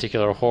the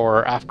tentacular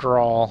horror after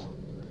all.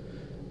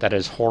 That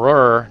is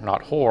horror,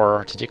 not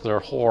whore.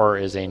 Testicular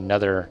whore is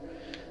another,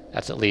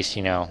 that's at least,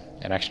 you know,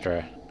 an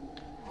extra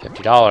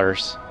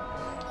 $50.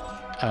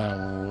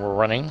 We're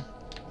running.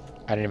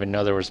 I didn't even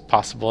know there was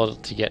possible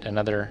to get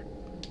another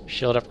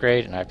shield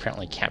upgrade, and I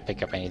apparently can't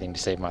pick up anything to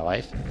save my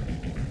life.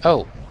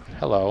 Oh,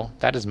 hello.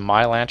 That is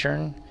my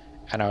lantern,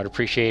 and I would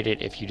appreciate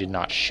it if you did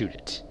not shoot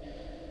it.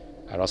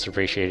 I'd also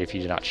appreciate it if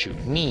you did not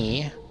shoot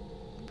me,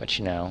 but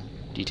you know,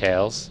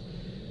 details.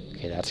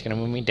 Okay, that's gonna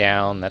move me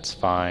down. That's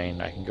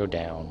fine. I can go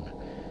down.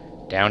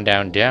 Down,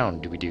 down, down.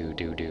 Do-we-do,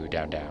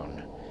 down,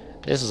 down.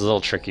 This is a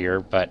little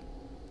trickier, but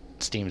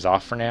Steam's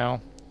off for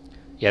now.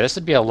 Yeah, this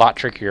would be a lot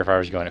trickier if I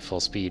was going at full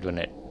speed,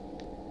 wouldn't it?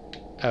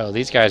 Oh,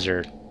 these guys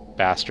are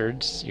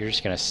bastards. You're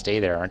just gonna stay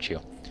there, aren't you?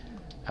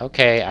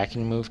 Okay, I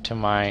can move to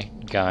my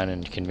gun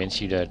and convince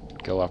you to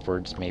go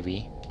upwards,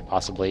 maybe.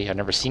 Possibly. I've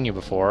never seen you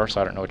before,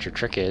 so I don't know what your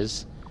trick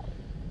is.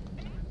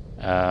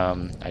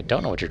 I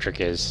don't know what your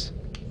trick is.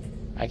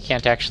 I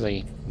can't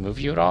actually move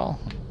you at all.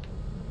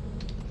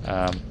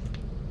 Oh,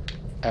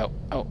 I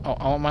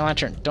want my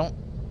lantern. Don't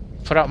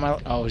put out my...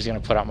 Oh, he's gonna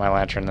put out my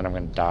lantern, then I'm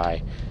gonna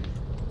die.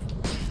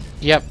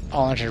 Yep,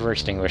 all lanterns were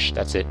extinguished.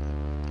 That's it.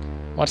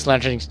 Once the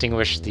lantern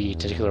extinguished, the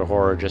testicular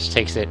horror just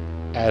takes it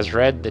as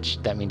read.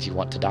 That means you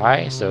want to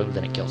die, so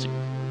then it kills you.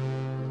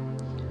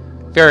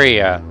 Very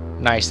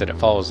nice that it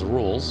follows the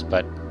rules,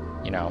 but,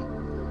 you know,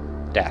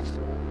 death.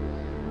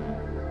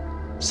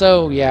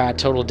 So, yeah,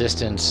 total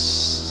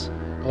distance.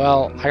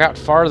 Well, I got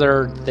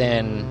farther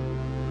than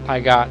I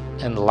got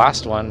in the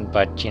last one,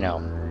 but, you know,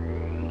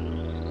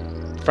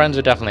 friends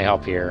would definitely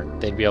help here.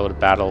 They'd be able to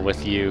battle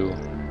with you.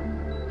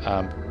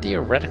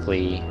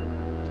 Theoretically,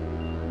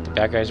 the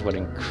bad guys would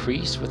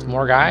increase with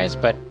more guys,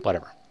 but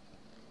whatever.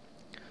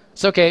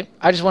 It's okay.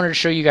 I just wanted to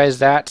show you guys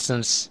that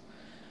since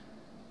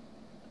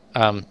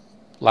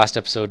last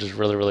episode was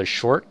really, really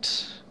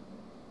short.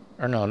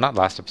 Or no, not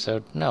last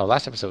episode. No,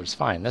 last episode was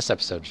fine. This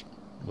episode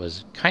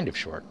was kind of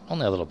short.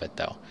 Only a little bit,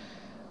 though.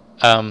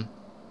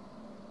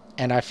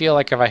 And I feel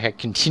like if I had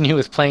continued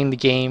with playing the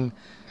game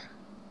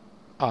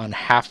on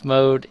half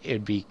mode,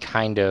 it'd be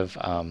kind of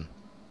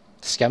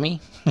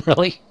scummy,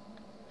 really.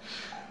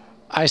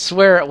 I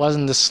swear it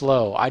wasn't this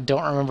slow. I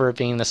don't remember it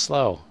being this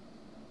slow.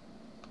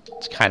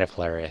 It's kind of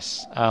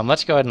hilarious.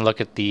 Let's go ahead and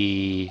look at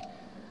the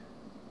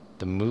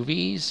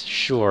movies.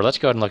 Sure, let's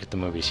go ahead and look at the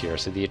movies here.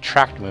 So the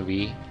Attract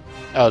movie.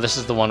 Oh, this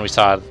is the one we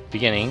saw at the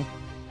beginning.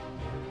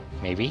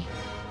 Maybe?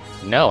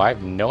 No, I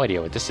have no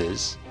idea what this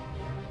is.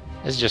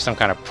 This is just some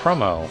kind of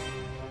promo.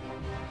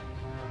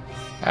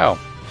 Oh.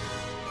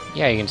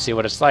 Yeah, you can see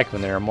what it's like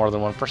when there are more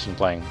than one person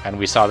playing. And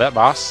we saw that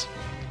boss.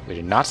 We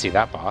did not see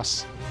that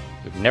boss.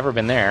 We've never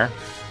been there.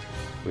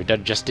 We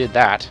just did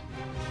that.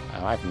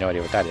 I have no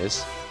idea what that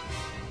is.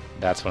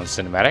 That's one of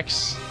the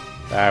cinematics.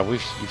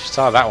 You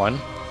saw that one.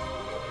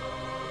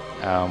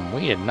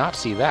 We did not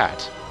see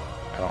that.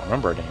 I don't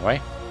remember it anyway.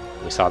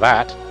 We saw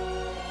that.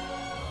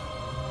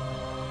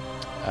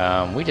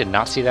 We did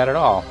not see that at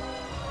all.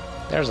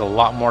 There's a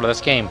lot more to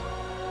this game.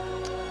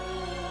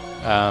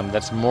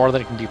 That's more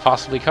than can be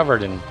possibly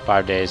covered in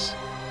 5 days.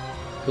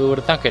 Who would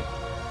have thunk it?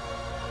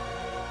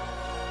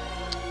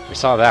 We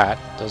saw that.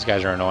 Those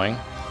guys are annoying.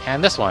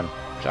 And this one,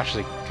 which is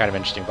actually kind of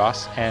interesting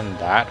boss. And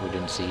that we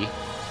didn't see.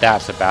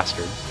 That's a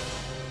bastard.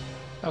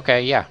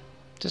 Okay, yeah.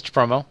 Just a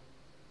promo.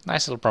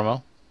 Nice little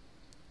promo.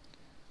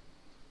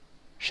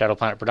 Shadow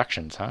Planet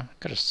Productions, huh?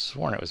 Could have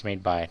sworn it was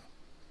made by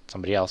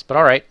somebody else, but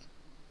alright.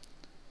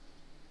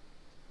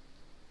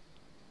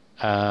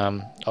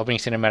 Opening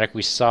cinematic,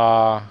 we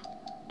saw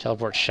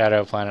Teleport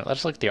Shadow Planet.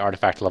 Let's look at the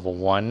artifact level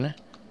 1,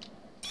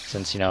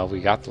 since, you know,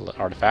 we got the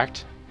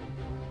artifact.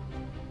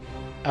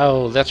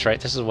 Oh, that's right.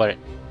 This is what it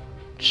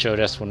showed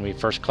us when we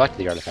first collected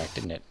the artifact,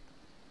 didn't it?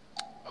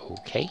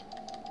 Okay.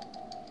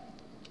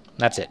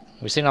 That's it.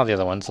 We've seen all the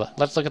other ones.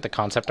 Let's look at the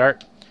concept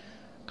art.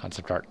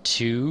 Concept art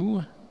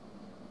 2.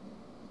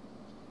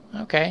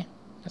 Okay,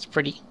 that's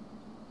pretty.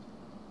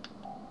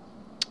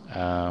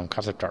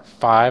 Concept art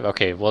 5.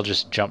 Okay, we'll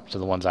just jump to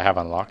the ones I have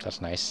unlocked.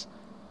 That's nice.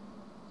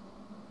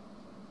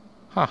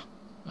 Huh.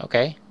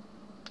 Okay.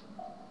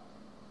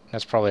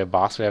 That's probably a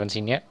boss we haven't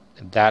seen yet.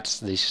 That's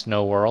the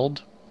snow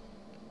world,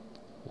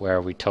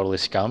 where we totally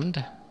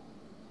scummed.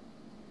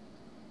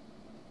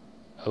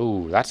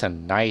 Oh, that's a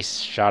nice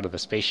shot of the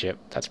spaceship.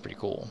 That's pretty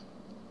cool.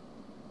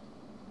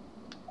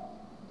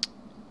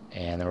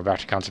 And then we're back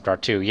to concept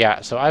art 2.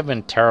 Yeah, so I've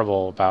been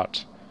terrible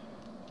about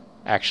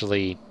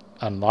actually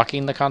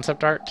unlocking the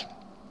concept art.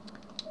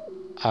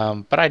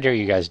 But I dare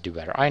you guys do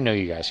better. I know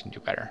you guys can do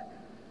better.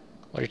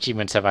 What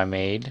achievements have I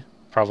made?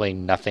 Probably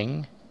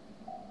nothing,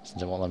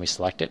 since it won't let me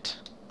select it.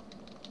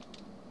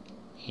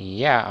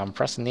 Yeah, I'm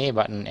pressing the A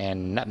button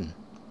and nothing.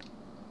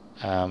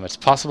 It's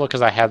possible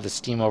because I had the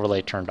Steam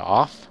overlay turned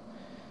off.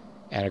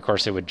 And of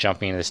course it would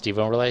jump me into the Steam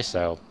overlay,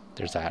 so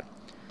there's that.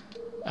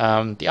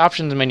 The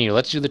options menu.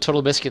 Let's do the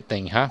Total Biscuit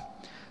thing, huh?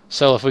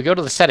 So if we go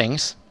to the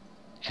settings,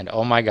 and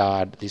oh my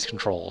god, these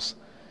controls.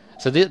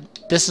 So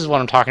this is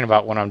what I'm talking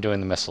about when I'm doing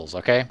the missiles,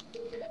 okay?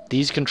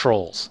 These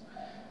controls.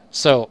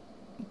 So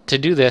to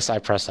do this, I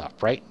press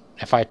up, right?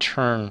 If I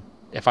turn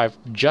if I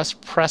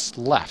just press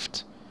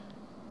left,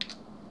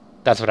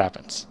 that's what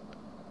happens.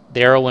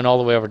 The arrow went all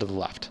the way over to the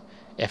left.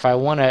 If I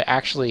want to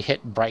actually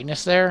hit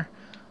brightness there,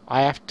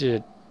 I have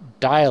to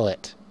dial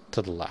it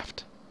to the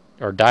left.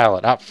 Or dial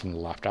it up from the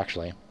left,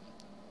 actually.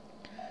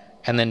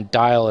 And then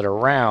dial it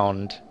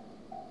around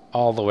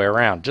all the way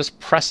around. Just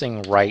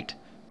pressing right,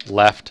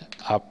 left,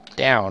 up,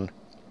 down.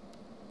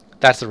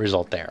 That's the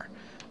result there.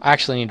 I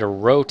actually need to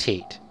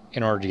rotate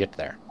in order to get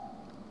there.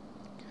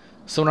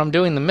 So when I'm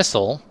doing the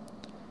missile,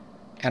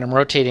 and I'm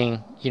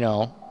rotating, you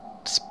know,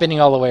 spinning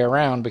all the way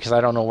around because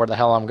I don't know where the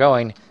hell I'm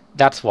going,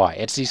 that's why.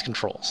 It's these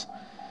controls.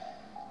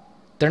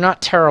 They're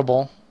not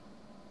terrible.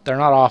 They're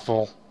not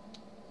awful.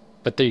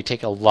 But they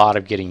take a lot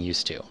of getting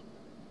used to.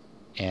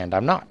 And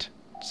I'm not.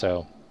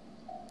 So,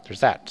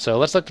 there's that. So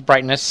let's look at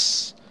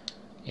brightness.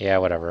 Yeah,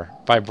 whatever.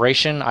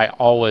 Vibration, I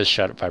always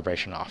shut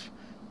vibration off.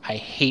 I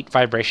hate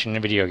vibration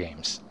in video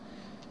games.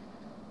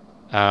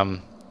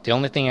 The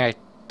only thing I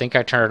think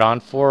I turned it on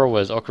for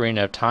was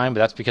Ocarina of Time, but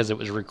that's because it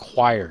was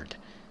required.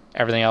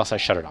 Everything else I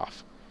shut it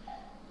off.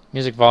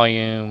 Music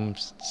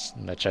volumes,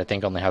 which I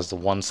think only has the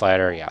one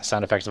slider. Yeah,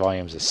 sound effects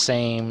volume is the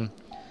same.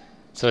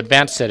 So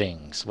advanced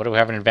settings. What do we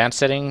have in advanced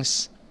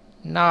settings?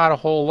 Not a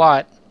whole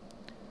lot.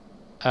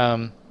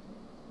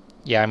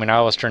 Yeah, I mean, I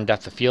always turn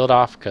depth of field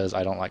off because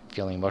I don't like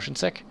feeling motion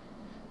sick.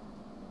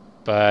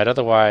 But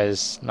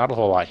otherwise, not a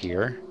whole lot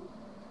here.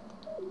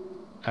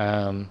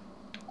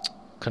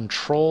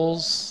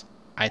 Controls,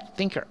 I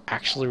think, are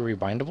actually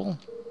rebindable.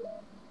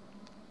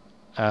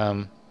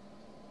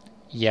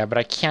 Yeah, but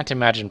I can't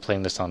imagine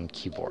playing this on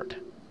keyboard.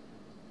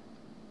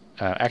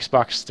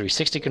 Xbox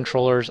 360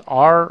 controllers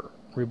are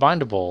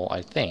rebindable,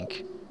 I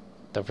think.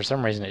 Though for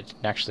some reason it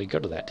didn't actually go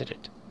to that, did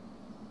it?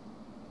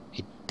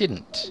 It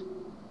didn't.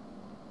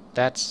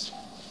 That's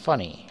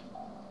funny.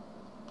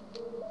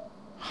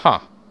 Huh.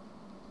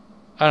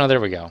 Oh no, there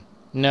we go.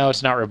 No,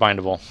 it's not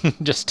rebindable.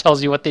 Just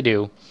tells you what they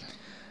do.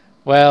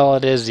 Well,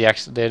 it is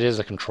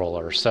a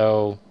controller,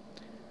 so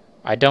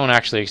I don't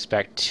actually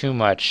expect too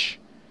much.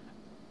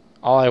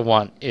 All I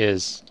want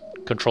is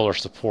controller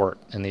support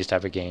in these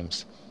type of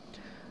games.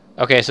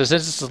 Okay, so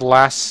since this is the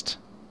last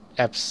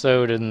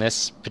episode in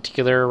this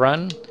particular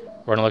run,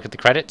 we're going to look at the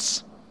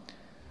credits.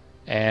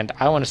 And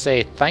I want to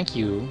say thank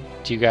you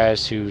to you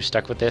guys who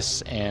stuck with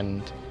this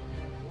and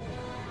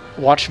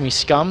watched me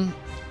scum.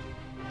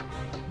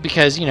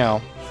 Because, you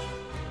know,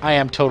 I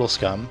am total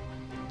scum.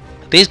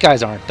 These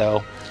guys aren't,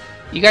 though.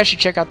 You guys should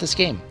check out this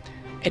game.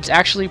 It's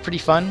actually pretty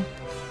fun.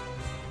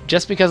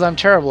 Just because I'm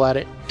terrible at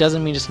it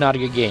doesn't mean it's not a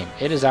good game.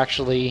 It is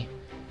actually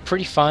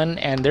pretty fun,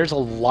 and there's a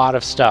lot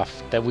of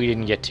stuff that we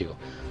didn't get to.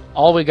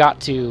 All we got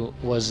to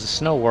was the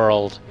snow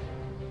world,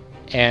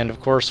 and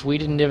of course we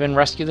didn't even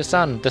rescue the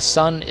sun. The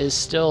sun is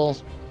still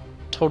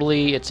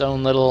totally its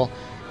own little,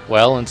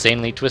 well,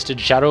 insanely twisted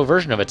shadow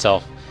version of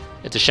itself.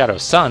 It's a shadow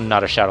sun,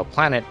 not a shadow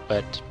planet,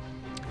 but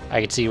I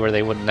could see where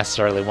they wouldn't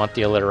necessarily want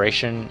the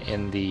alliteration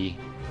in the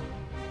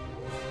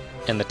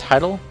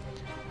title.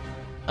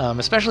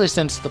 Especially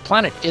since the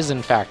planet is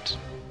in fact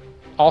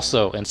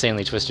also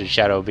insanely twisted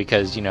shadow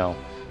because, you know,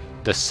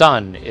 the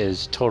sun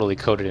is totally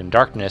coated in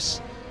darkness,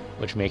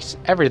 which makes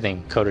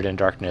everything coated in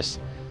darkness.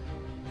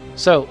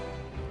 So,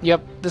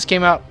 yep, this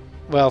came out,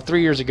 well,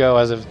 3 years ago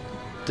as of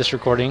this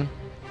recording.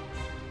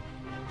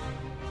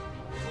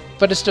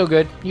 But it's still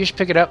good. You should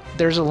pick it up.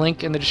 There's a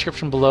link in the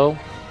description below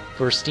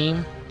for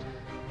Steam.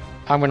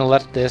 I'm going to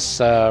let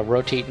this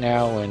rotate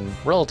now in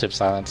relative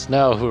silence.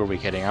 No, who are we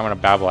kidding? I'm going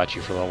to babble at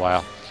you for a little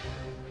while.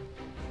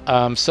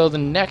 So the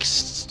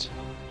next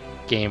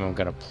game I'm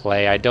going to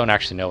play, I don't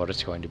actually know what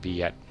it's going to be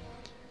yet.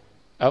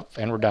 Oh,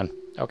 and we're done.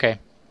 Okay,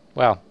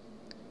 well,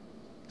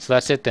 so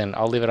that's it then.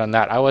 I'll leave it on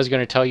that. I was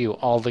going to tell you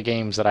all the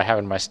games that I have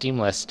in my Steam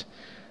list,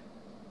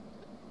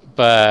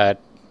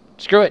 but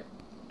screw it.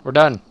 We're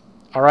done.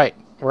 All right,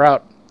 we're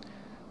out.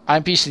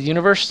 I'm Piece of the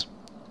Universe.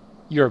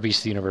 You're a piece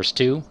of the universe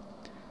too,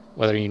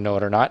 whether you know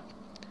it or not.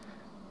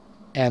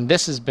 And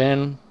this has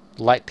been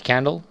Light the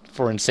Candle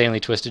for Insanely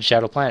Twisted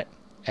Shadow Planet.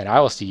 And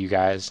I will see you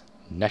guys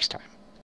next time.